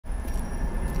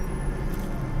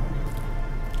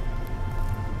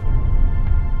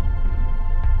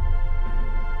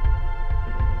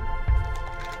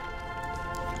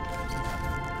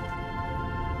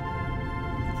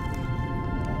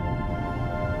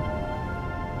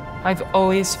I've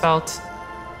always felt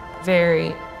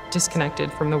very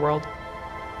disconnected from the world.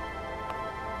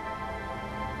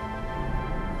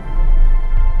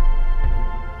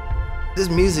 This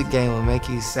music game will make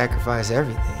you sacrifice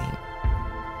everything.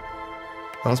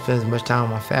 I don't spend as much time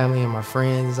with my family and my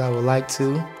friends as I would like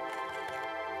to.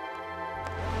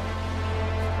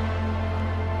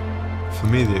 For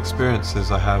me, the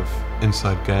experiences I have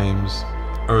inside games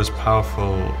are as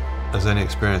powerful as any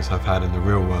experience I've had in the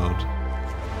real world.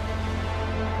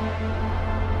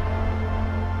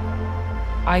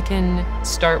 I can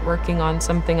start working on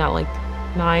something at like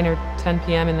 9 or 10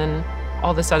 p.m. and then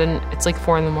all of a sudden it's like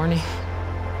 4 in the morning.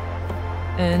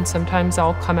 And sometimes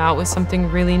I'll come out with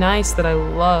something really nice that I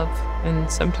love,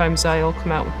 and sometimes I'll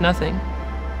come out with nothing.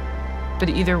 But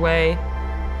either way,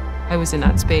 I was in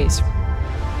that space.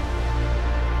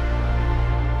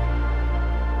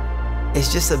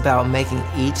 It's just about making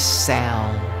each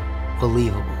sound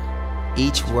believable,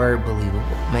 each word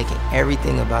believable, making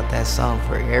everything about that song,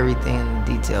 for everything in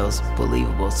the details,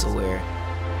 believable, to where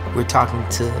we're talking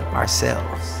to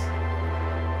ourselves.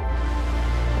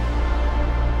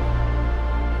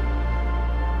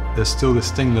 There's still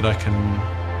this thing that I can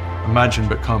imagine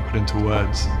but can't put into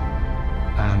words.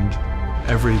 And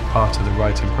every part of the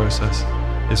writing process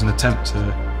is an attempt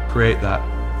to create that.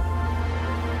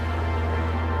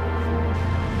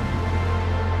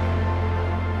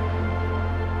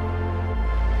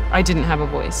 I didn't have a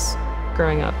voice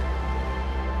growing up.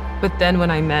 But then when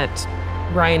I met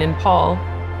Ryan and Paul,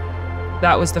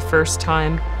 that was the first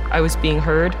time I was being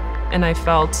heard, and I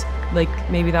felt like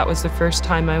maybe that was the first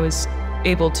time I was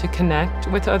able to connect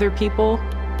with other people.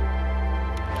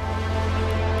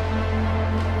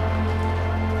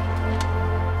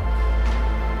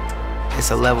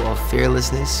 It's a level of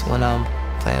fearlessness when I'm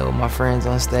playing with my friends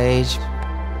on stage.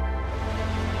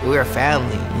 We're a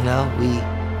family, you know?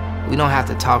 We don't have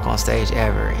to talk on stage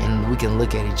ever, and we can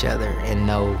look at each other and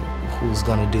know who's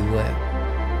gonna do what.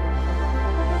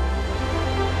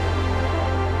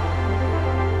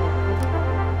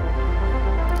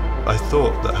 I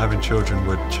thought that having children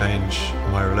would change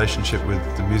my relationship with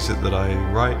the music that I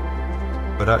write,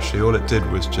 but actually all it did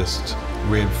was just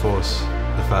reinforce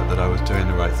the fact that I was doing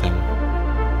the right thing.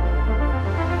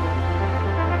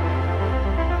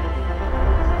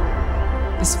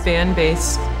 This fan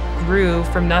base grew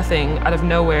from nothing, out of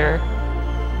nowhere,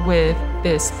 with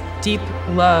this deep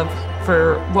love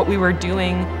for what we were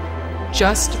doing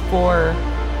just for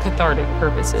cathartic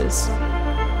purposes.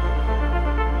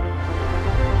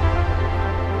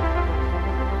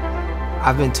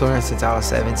 I've been touring since I was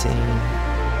 17.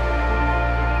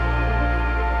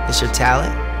 It's your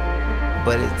talent,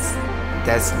 but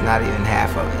that's not even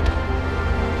half of it.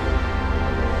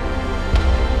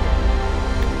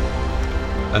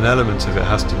 An element of it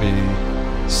has to be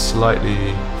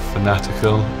slightly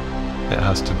fanatical. It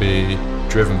has to be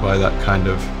driven by that kind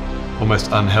of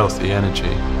almost unhealthy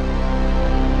energy.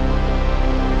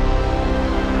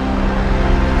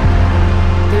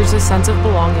 There's a sense of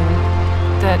belonging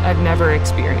that I've never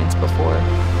experienced before.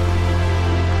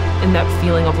 And that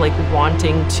feeling of like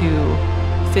wanting to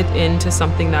fit into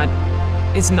something that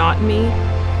is not me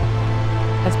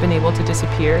has been able to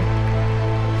disappear.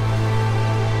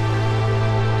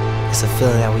 It's a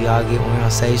feeling that we all get when we're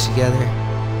on stage together.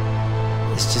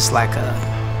 It's just like a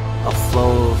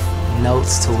flow of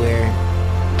notes to where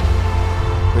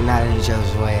we're not in each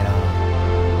other's way at all.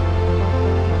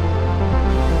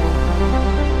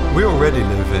 We already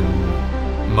live in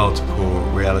multiple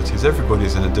realities.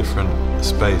 Everybody's in a different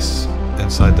space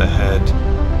inside their head.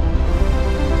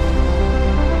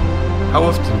 How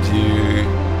often do you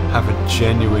have a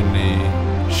genuinely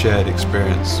shared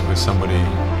experience with somebody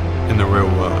in the real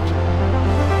world?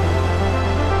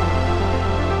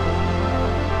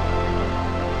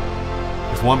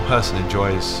 If one person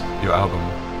enjoys your album,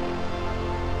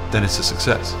 then it's a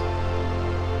success.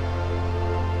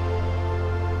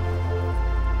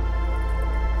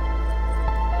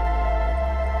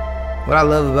 What I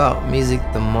love about music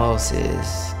the most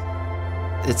is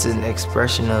it's an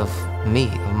expression of me,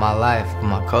 of my life, of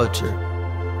my culture.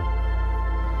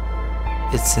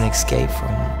 It's an escape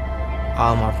from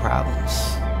all my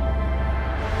problems.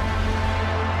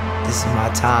 This is my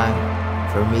time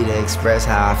for me to express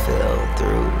how I feel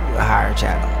through a higher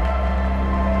channel.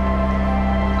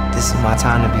 This is my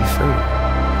time to be free.